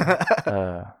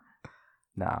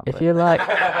 nah. If but- you like,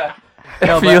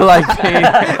 If you like pink.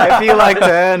 If you like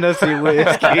Tennessee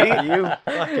whiskey, You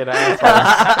fucking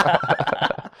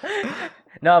asshole.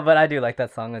 No, but I do like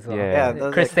that song as well. Yeah. yeah,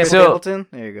 those Chris like, Stapleton. Stapleton.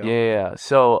 There you go. Yeah.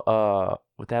 So,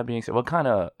 with that being said, what kind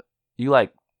of you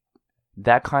like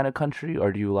that kind of country,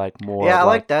 or do you like more? Yeah, I of,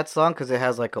 like that song because it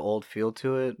has like an old feel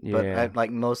to it. But Yeah. I like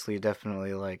mostly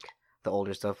definitely like the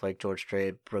older stuff like George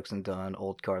Strait, Brooks and Dunn,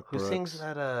 Old Garth Who Brooks. sings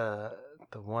that?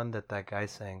 The one that guy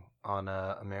sang on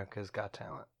America's Got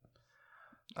Talent.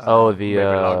 Oh, the Maybe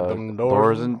lock them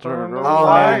doors and turn the Oh,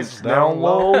 lights man. down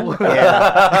low.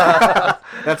 Yeah.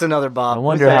 That's another I Bob.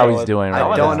 wonder how he's doing right I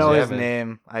now. don't know his Jamming.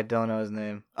 name. I don't know his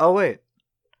name. Oh wait.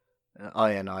 Oh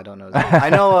yeah, no, I don't know his name. I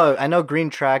know. I know. Green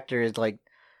Tractor is like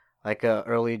a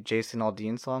early Jason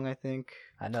Aldean song. I think.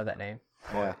 I know that name.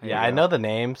 Yeah. there Yeah, you I go. know the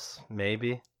names,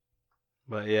 maybe.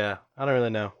 But yeah, I don't really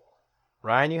know.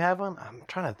 Ryan, you have one? I'm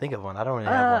trying to think of one. I don't really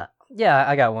have one. Yeah,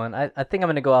 I got one. I think I'm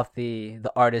gonna go off the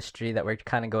artistry that we're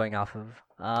kind of going off of.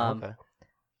 Okay.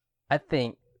 I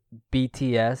think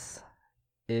BTS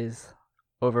is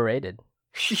overrated.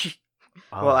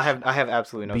 Oh, Well, I have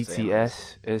absolutely no say on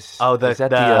this. BTS is. Oh, is that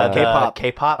the K-pop.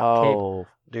 K-pop. Oh,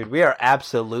 Dude, we are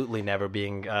absolutely never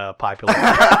being popular.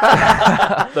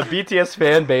 The BTS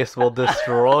fan base will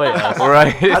destroy us.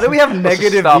 right. How do we have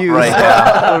negative stop views? right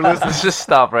now? Or listeners? Let's just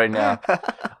stop right now.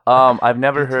 I've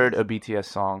never heard a BTS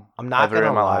song. I'm not ever gonna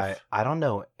in my lie. life. I don't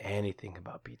know anything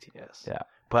about BTS. Yeah.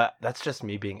 But that's just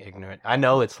me being ignorant. I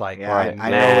know it's like Yeah, Right. I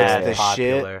know mad it's the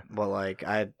popular. shit, but like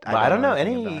I But I don't know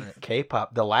anything any about it.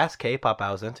 K-pop. The last K-pop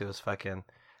I was into was fucking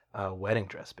Wedding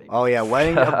Dress Baby. Oh yeah,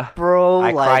 wedding, bro.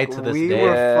 I like cried to this we day.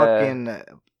 were Yeah.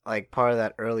 fucking like part of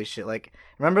that early shit. Like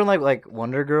remember like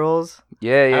Wonder Girls?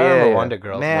 Yeah, I remember yeah. Wonder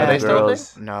Girls. Man, Are they still a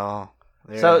Girls. thing? No.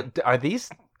 So are these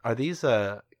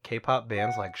K-pop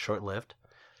bands like short-lived?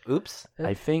 Oops.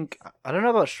 I think. I don't know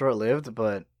about short lived,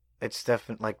 but it's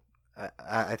definitely like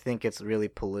I think it's really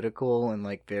political and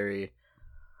like very.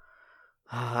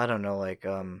 I don't know, like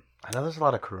I know there's a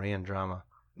lot of Korean drama.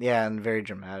 yeah, and very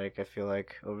dramatic. I feel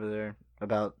like over there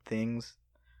about things,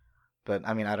 but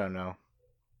I mean I don't know.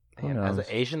 Who Man, as an knows?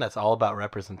 Asian, that's all about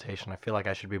representation. I feel like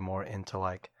I should be more into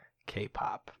like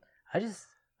K-pop.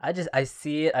 I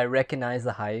see it. I recognize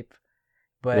the hype,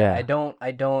 but Yeah. I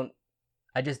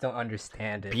just don't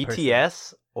understand it.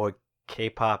 BTS or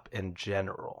K-pop in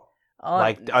general? personally.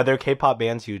 Like, are there K-pop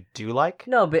bands you do like?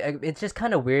 No, but it's just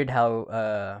kind of weird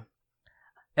how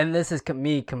and this is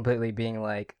me completely being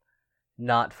like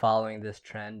not following this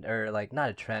trend, or like not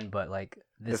a trend, but like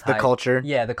this It's the hype. culture.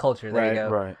 Yeah, the culture. There you go.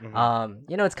 Right. Mhm.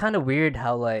 It's kind of weird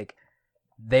how like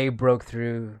they broke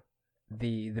through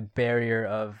the barrier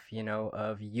of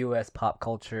of U.S. pop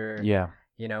culture. Yeah.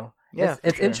 Yeah, it's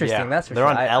for sure. interesting. That's for They're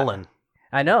sure. on Ellen.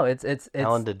 I know it's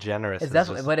Ellen DeGeneres. it's is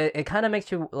definitely, just- but it kind of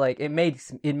makes you like it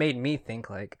made me think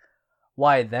like,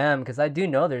 why them? Because I do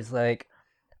know there's like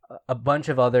a bunch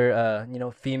of other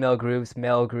female groups,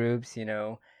 male groups,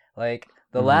 like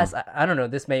the Mhm. last I don't know,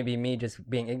 this may be me just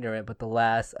being ignorant, but the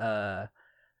last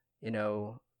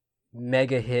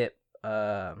mega hit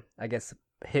I guess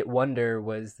hit wonder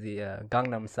was the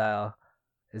Gangnam Style.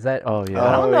 Is that Oh yeah.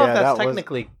 I don't Oh, know yeah, if that's that was-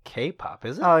 technically K-pop,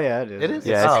 is it? Oh yeah, it is. It is?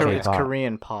 Yeah, it's It's K-pop.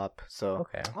 Korean pop. So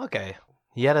okay? Okay.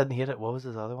 He had a. What was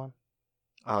his other one?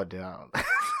 oh damn.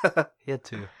 He had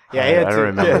two. Yeah, he had I two. don't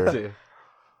remember. Two.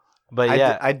 But I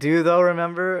yeah, I do though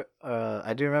remember.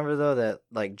 I do remember though that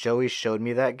like Joey showed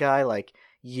me that guy like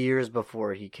years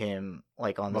before he came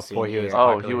like on the before scene he was. here.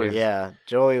 Oh, popular he was- here. Yeah,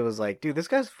 Joey was like, dude, this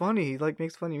guy's funny. He like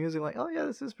makes funny music. Like, oh yeah,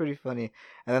 this is pretty funny.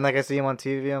 And then like I see him on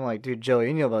TV, I'm like, dude, Joey,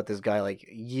 you knew about this guy like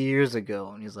years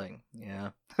ago. And he's like, yeah.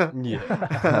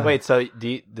 Yeah. Wait, so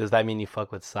does that mean you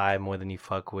fuck with Psy more than you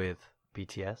fuck with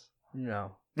BTS?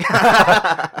 No,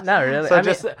 not really. So I mean,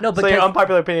 just no, so because your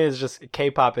unpopular opinion is just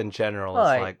K-pop in general. well,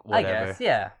 It's like I whatever. guess,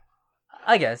 yeah,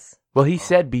 I guess. Well, he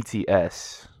said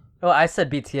BTS. Well, I said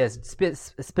BTS,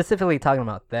 specifically talking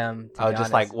about them. To Oh, be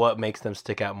just honest. like what makes them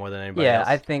stick out more than anybody yeah, else.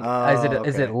 I think Oh,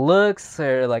 is it okay. looks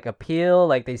or like appeal?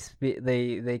 Like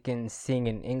they can sing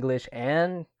in English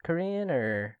and Korean,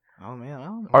 or Oh man, I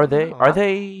don't Are know.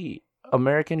 they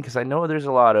American? Because I know there's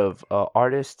a lot of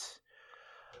artists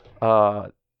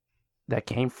that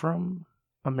came from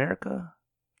America.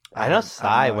 I know have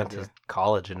Psy no went idea. to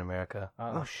college in America.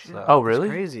 Oh shit! So- Oh, That's really?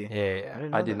 crazy. Yeah, yeah, yeah.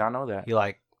 didn't I know did that. not know that.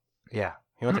 He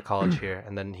he went to college here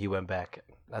and then he went back.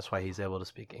 That's why he's able to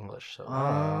speak English. So,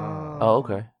 Oh,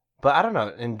 okay. but I don't know.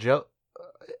 In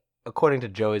according to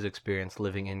Joey's experience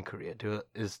living in Korea,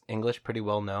 is English pretty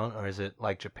well known, or is it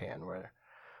like Japan where,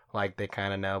 like they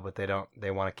kind of know, but they don't?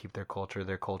 They want to keep their culture.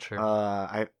 From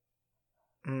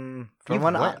You've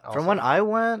when went from when also. I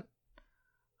went,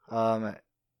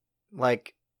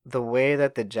 like the way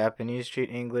that the Japanese treat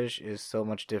English is so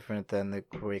much different than the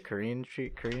way Koreans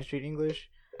treat English.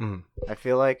 Mm. I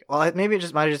feel like, well, maybe it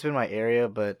just might have just been my area,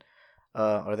 but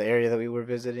or the area that we were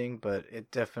visiting, but it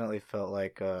definitely felt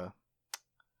like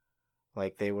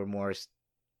they were more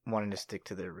wanting to stick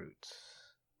to their roots.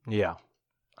 Yeah,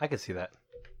 I can see that.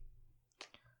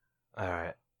 All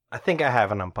right. I think I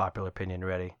have an unpopular opinion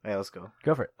ready. Yeah, let's go.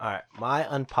 Go for it. All right. My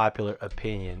unpopular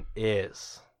opinion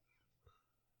is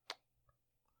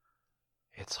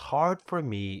it's hard for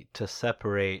me to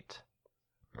separate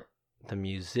the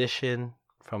musician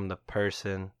from the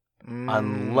person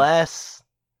unless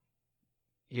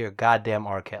you're goddamn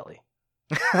R. Kelly.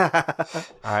 All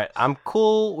right. I'm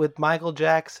cool with Michael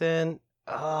Jackson.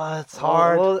 It's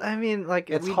hard. Well, I mean, like,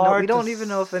 It's we hard don't to even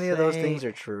know if any of those say- things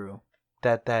are true.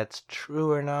 That's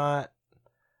true or not.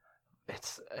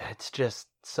 It's just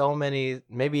so many.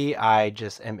 Maybe I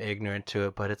just am ignorant to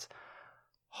it, but it's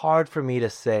hard for me to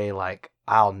say like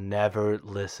I'll never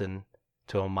listen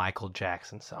to a Michael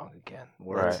Jackson song again.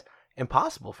 Word. It's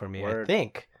impossible for me. Word. I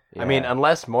think. Yeah. I mean,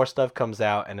 unless more stuff comes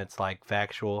out and it's like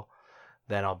factual,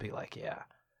 then I'll be like, yeah.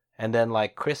 And then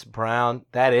like Chris Brown,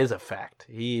 that is a fact.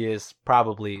 He is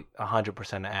probably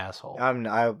 100% an asshole.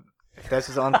 If that's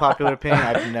his unpopular opinion,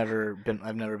 I've never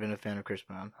been a fan of Chris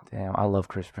Brown. Damn, I love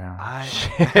Chris Brown. I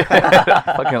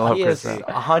fucking love he Chris is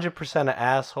Brown. 100% an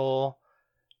asshole,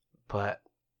 but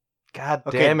god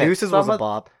Okay, damn it, Deuces was a of-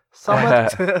 bop. some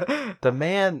of the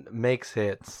man makes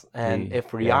hits, and He-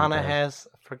 if yeah, he Rihanna does. has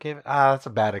forgiven, that's a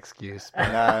bad excuse. but-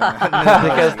 Nah,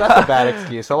 because that's a bad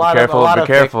excuse. A lot Be careful, of be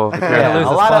careful, vic- be yeah,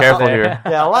 careful. a lot of Careful here.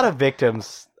 yeah, a lot of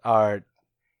victims are,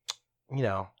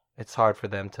 it's hard for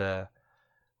them to,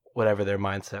 whatever their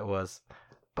mindset was.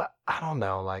 But I don't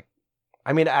know, like,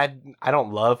 I mean, I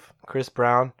don't love Chris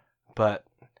Brown, but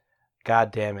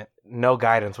god damn it, No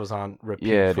Guidance was on repeat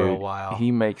Yeah, for dude. a while.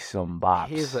 He makes some bops.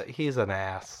 He's an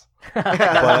ass.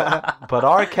 But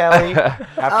R. Kelly,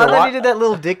 after then what he did that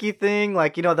little Dicky thing,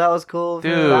 like, that was cool.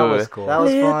 Dude. that was cool. That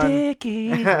was fun.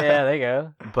 Yeah, there you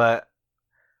go. But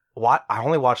I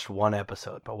only watched one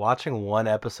episode, but watching one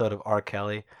episode of R.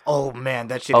 Kelly, Oh man,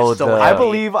 that shit Oh, is so. the- I heavy.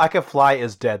 believe I Could Fly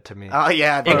is dead to me. Oh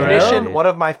yeah, dude. Ignition, really? one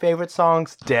of my favorite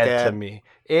songs, dead Dead. to me.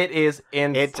 It is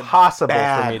It's impossible for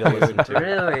bad, me to listen to.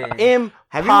 Really? Impossible.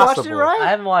 Have you watched it, right? I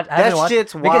haven't watched. I That haven't watched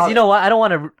shit's because wild. you know what? I don't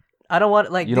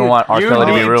want like. You dude, don't want R. you Kelly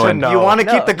to need be to ruined. know. You want to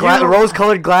No, keep the you-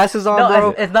 rose-colored glasses on, No, bro?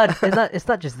 it's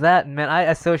not just that, man. I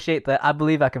associate that. I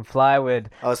Believe I Can Fly with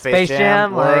Oh, Space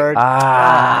Jam, like- word.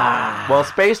 Ah. Well,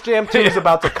 Space Jam 2 is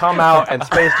about to come out, and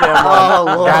Space Jam 1 Oh,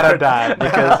 Lord. gotta die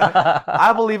because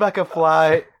I Believe I Could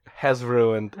Fly has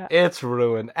ruined. It's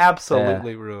ruined.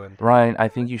 Absolutely ruined. Ryan, I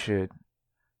think you should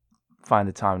find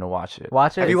the time to watch it.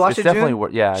 Watch it. Have you It's watched it, definitely June?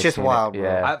 worth. Yeah, It's I've just seen it. wild, bro.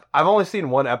 Yeah. I've only seen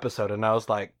one episode, and I was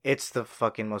like, It's the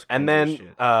fucking most. and cringy then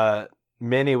shit.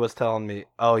 Minnie was telling me,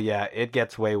 "Oh yeah, it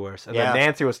gets way worse." And Yeah. then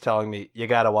Nancy was telling me, "You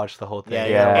gotta watch the whole thing. yeah,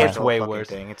 yeah, watch it's the whole way fucking worse."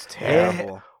 Thing. It's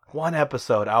terrible. One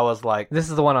episode, I was like, This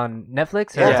is the one on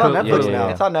Netflix. Yeah, it's on Yeah, Netflix yeah, now.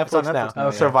 yeah. "It's on Netflix, It's on Netflix now." now, yeah.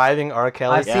 Surviving R.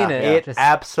 Kelly. I've seen it. It Just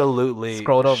absolutely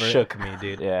scrolled over it. shook me,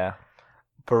 dude. Yeah.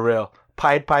 For real.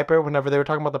 Pied Piper. Whenever they were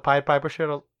talking about the Pied Piper shit,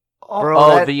 I was, Bro,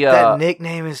 Oh, that, the, that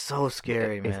nickname is so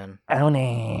scary, it's- man.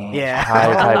 Oni. Yeah.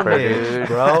 Pied Piper, Dude, dude.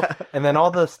 bro. And then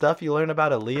all the stuff you learn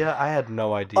about Aaliyah, I had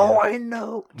no idea. Oh, I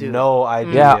know, dude. No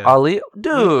idea. Yeah, Ali,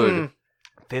 dude. Mm-mm.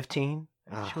 15.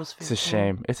 Ah, She was 15. It's a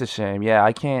shame. It's a shame. Yeah,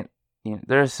 I can't.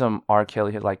 There's some R.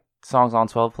 Kelly hit like songs on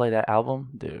 12 Play, that album,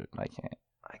 dude.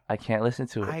 I can't listen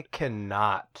to it. I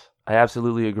cannot. I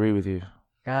absolutely agree with you.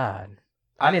 God,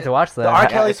 I need to watch that. The R. Yeah,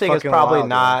 Kelly it's thing is fucking probably wild,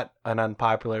 not an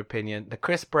unpopular opinion. The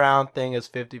Chris Brown thing is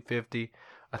 50-50.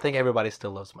 I think everybody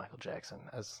still loves Michael Jackson.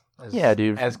 As Yeah,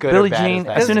 dude. As good Billie or bad Jean. as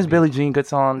that As soon may as be. Billie Jean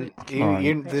gets on, come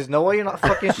on. There's no way you're not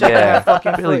fucking shaking Yeah, that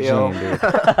fucking Billie foot, yo. Jean, dude.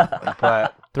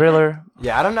 But Thriller.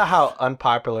 yeah, I don't know how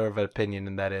unpopular of an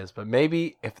opinion that is, but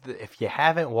maybe if you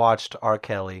haven't watched R.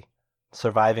 Kelly,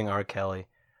 Surviving R. Kelly,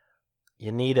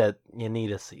 you need to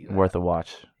see that. Worth a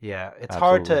watch. Yeah, it's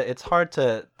Absolutely. hard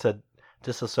to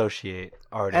disassociate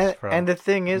artists from. And the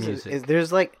thing is music.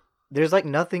 there's like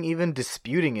nothing even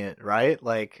disputing it, right?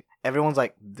 Like everyone's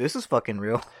like, this is fucking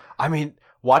real. I mean,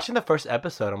 watching the first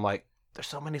episode, I'm like, there's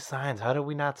so many signs. How do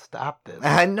we not stop this?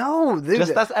 I know,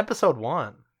 Just that's episode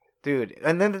 1. dude.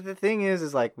 And then the thing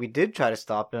is like we did try to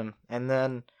stop him, and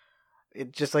then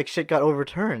it just like shit got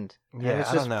overturned. Yeah, and it's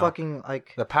I just don't know. fucking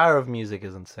like The power of music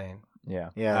is insane. Yeah.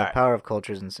 yeah, the Alright. power of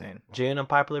culture is insane. June,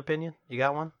 unpopular opinion? You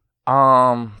got one?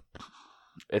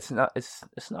 It's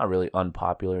not really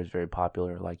unpopular. It's very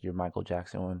popular, like your Michael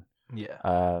Jackson one.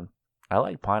 Yeah. I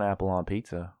like pineapple on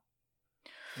pizza.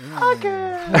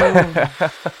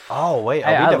 Oh wait,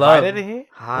 Hey, are I we love- divided here?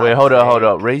 Hot Wait, hold take.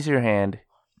 up. Raise your hand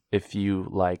if you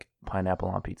like pineapple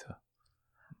on pizza.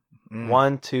 Mm,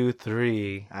 1, 2,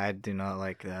 3. I do not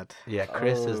like that. Yeah,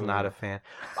 Chris is not Oh. a fan.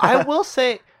 I will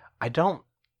say I don't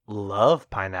love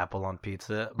pineapple on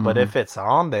pizza, but Mhm. if it's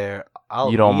on there,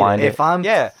 I'll You don't eat mind it. If I'm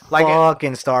Yeah, like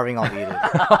fucking starving, I'll eat it.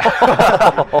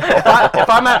 if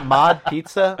I'm at Mod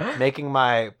Pizza making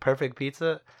my perfect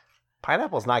pizza,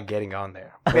 pineapple's not getting on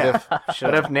there. But if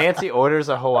Sure. but if Nancy orders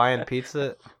a Hawaiian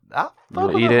pizza, I'll You'll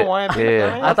fuck with eat a it? Hawaiian pizza. Yeah.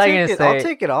 man. I thought you were gonna I'll say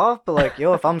take it off, but like,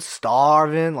 yo, if I'm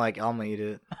starving, like, I'm gonna eat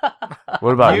it.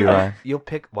 What about you, Ryan? You'll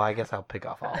pick. Well, I guess I'll pick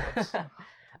off olives.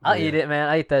 I'll eat it, man.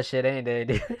 I eat that shit any day,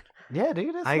 dude. Yeah,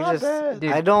 dude, it's I not just, bad.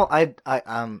 Dude. I don't,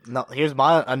 no. Here's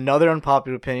my another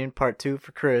unpopular opinion. Part 2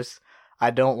 for Chris.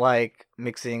 I don't like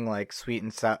mixing like sweet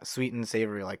and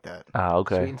savory like that. Ah,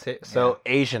 okay. Sweet and so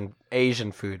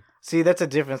Asian food. See, that's a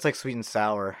difference. It's like sweet and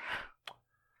sour.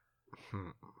 Hmm.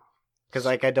 Cause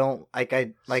like I don't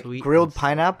like Sweet grilled and sour.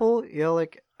 pineapple. You know,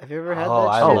 like have you ever had Oh, that?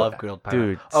 I shit? love grilled pineapple.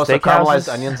 Dude, Oh, so steakhouses?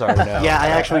 caramelized onions are no. Yeah, I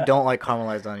actually don't like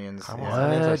caramelized onions. Caramelized Yeah.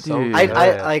 onions are so dude? I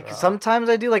good. like sometimes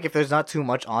I do like if there's not too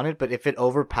much on it, but if it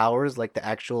overpowers like the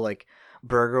actual like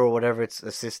burger or whatever it's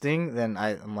assisting, then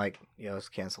I'm like, yo, it's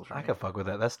canceled for I me. could fuck with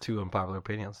that. That's 2 unpopular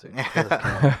opinions, dude.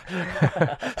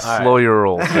 Slow your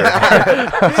roll.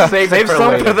 Save Save for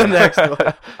some later. for the next one.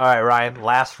 All right, Ryan.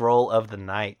 Last roll of the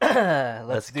night. Let's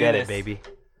Let's get this. it, baby.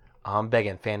 I'm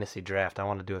begging fantasy draft. I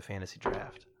want to do a fantasy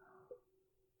draft.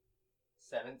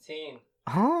 17.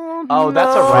 Oh,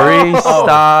 that's a no.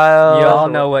 Freestyle. You all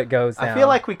know what goes down. I feel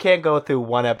like we can't go through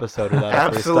one episode without a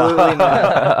Absolutely freestyle.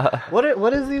 not.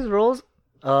 What is these rolls?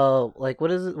 Like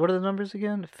what is it? What are the numbers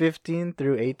again? 15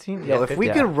 through 18. Yo, Yeah, if we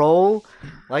 15. could roll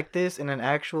like this in an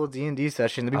actual D&D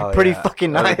session, that'd be Oh, pretty yeah.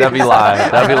 fucking nice. That'd be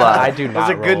live. That'd be live. I do Those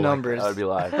not are good roll like numbers. That would be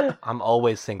live. I'm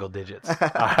always single digits. All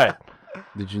right.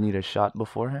 Did you need a shot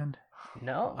beforehand?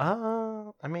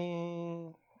 No. I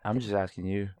mean, I'm just asking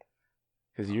you.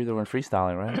 Because you're the one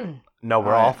freestyling, right? no,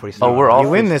 we're All all right. freestyle. Oh, we're all You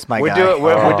win this, my We're guy. doing-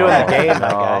 we're doing the game, my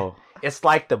guy. no. It's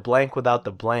like the blank without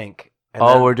the blank. And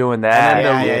Oh, then- we're doing and that.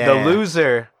 then the, Yeah, the yeah.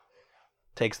 loser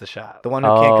takes the shot. The one who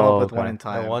can't come Oh, up with okay. one in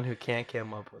time. The one who can't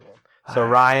come up with one. So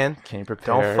Ryan, Can't prepare.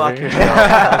 don't fuck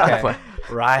yourself. Okay.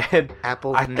 Ryan,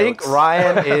 Apple. I think notes.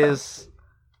 Ryan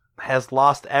has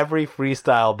lost every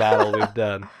freestyle battle we've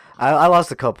done. I lost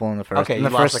a couple in the first. Okay, in the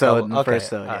you lost first a couple. sode. In the Okay, first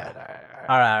sode, all yeah. right,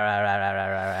 all right, all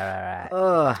right.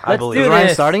 All right. I Let's believe Is do Ryan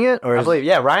this. starting it or I is... believe.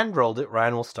 Yeah, Ryan rolled it.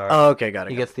 Ryan will start. Oh, okay, got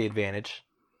it. He gets the advantage.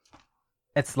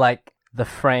 It's like the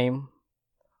frame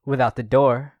without the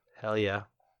door. Hell yeah.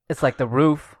 It's like the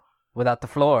roof without the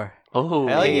floor. Oh,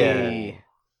 Hell yeah. Hey.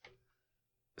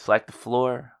 It's like the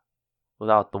floor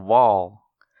without the wall.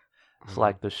 It's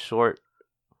like the short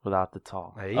without the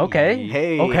tall. Hey. Okay.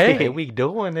 Hey. Okay. Hey, we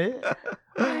doing it.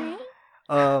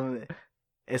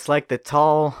 It's like the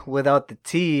tall without the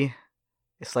T.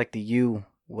 It's like the you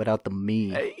without the me.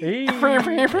 Hey.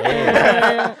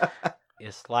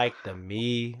 It's like the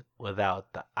me without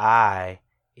the I.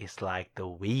 It's like the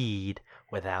weed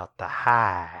without the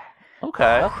high.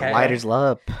 Okay. Okay. Lighter's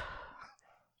up.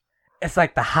 It's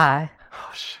like the high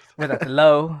Oh shit. without the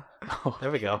low.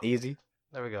 There we go. Easy.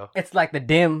 There we go. It's like the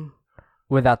dim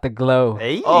without the glow.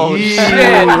 Hey. Oh, Eee,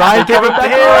 shit. Ryan came Oh,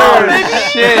 prepared.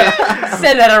 shit.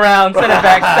 Send that around. Send it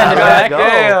back. Send it back. Go.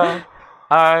 Damn.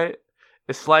 All right.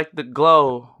 It's like the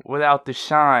glow without the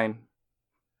shine.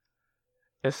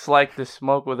 It's like the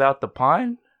smoke without the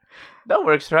pine. That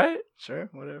works, right? Sure,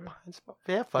 whatever.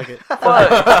 Yeah, fuck it. Fuck.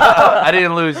 I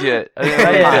didn't lose yet. I didn't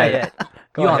lose yet.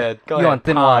 Go You ahead. Go You ahead. on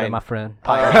thin water, Pine. my friend.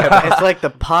 It's like the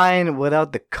pine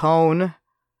without the cone.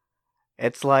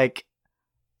 It's like...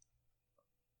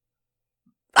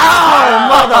 Oh,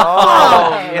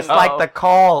 Oh, it's no. like the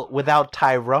call without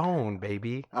Tyrone,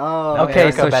 baby. Oh, Okay,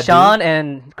 Erica so Badu. Sean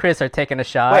and Chris are taking a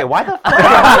shot. Wait, why the fuck?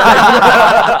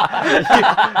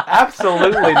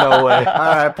 Absolutely no way.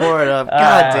 All right, pour it up.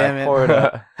 God right, damn it. Pour it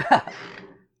up.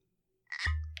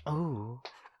 Ooh.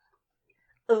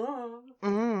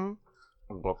 Mm.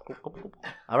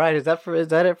 All right, is that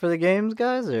it for the games,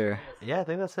 guys? Or Yeah, I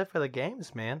think that's it for the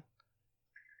games, man.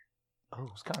 I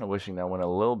was kind of wishing that went a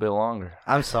little bit longer.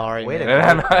 I'm sorry. Way to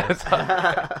man. go.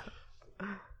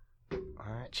 All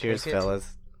right, Cheers, take it.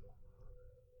 fellas.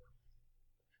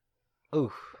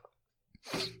 Oof.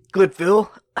 Good, Phil.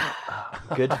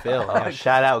 Good Phil. Yeah,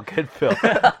 shout out, Good Phil.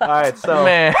 All right, so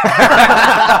Man.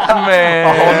 Man.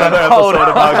 a whole nother Hold episode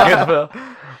on. about Good Phil.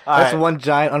 All That's right. one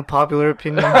giant unpopular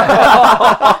opinion.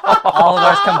 All of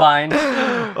us combined.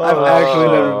 I've actually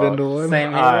never been to one.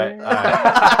 Same All right, here. all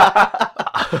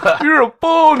right. You're a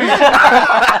pony.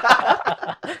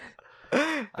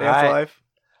 right. life.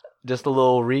 Just a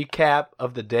little recap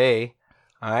of the day.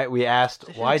 All right, we asked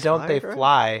This why shit don't they expired, right?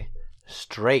 fly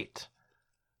straight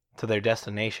to their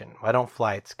destination? Why don't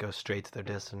flights go straight to their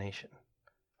destination?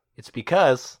 It's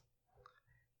because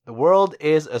the world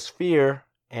is a sphere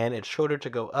and it's shorter to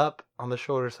go up on the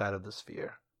shorter side of the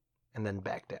sphere and then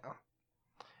back down.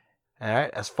 All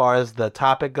right, as far as the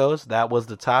topic goes, that was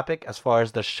the topic. As far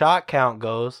as the shot count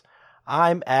goes,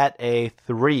 I'm at a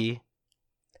 3.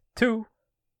 2.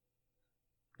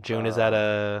 June is at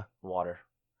a Water.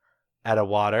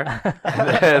 water. And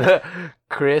then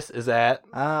Chris is at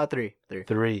 3.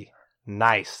 3.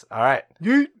 Nice. All right.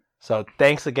 So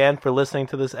thanks again for listening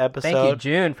to this episode. Thank you,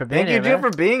 June, for being Thank you, here. June,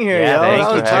 for being here, Yeah, yo. thank That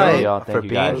you, was for June, having tight. me, y'all. for Thank you,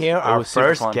 being guys. here. It Our was super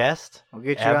first fun. guest. We'll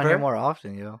get you on Ever? here more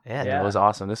often, yo. Yeah, Yeah. It was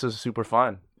awesome. This was super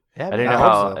fun. yeah. I didn't man. know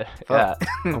hope how. so. Yeah.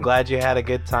 I'm glad you had a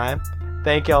good time.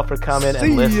 Thank y'all for coming See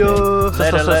and listening. ya.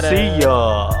 Later. See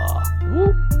ya.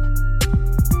 Woo.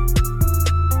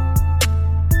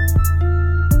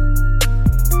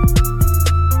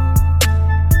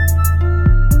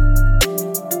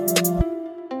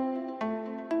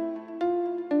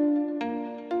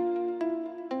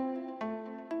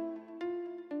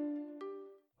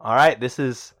 All right, this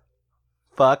is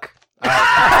fuck. All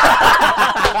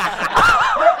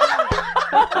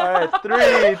right, 3,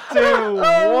 2, 1.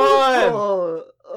 Oh.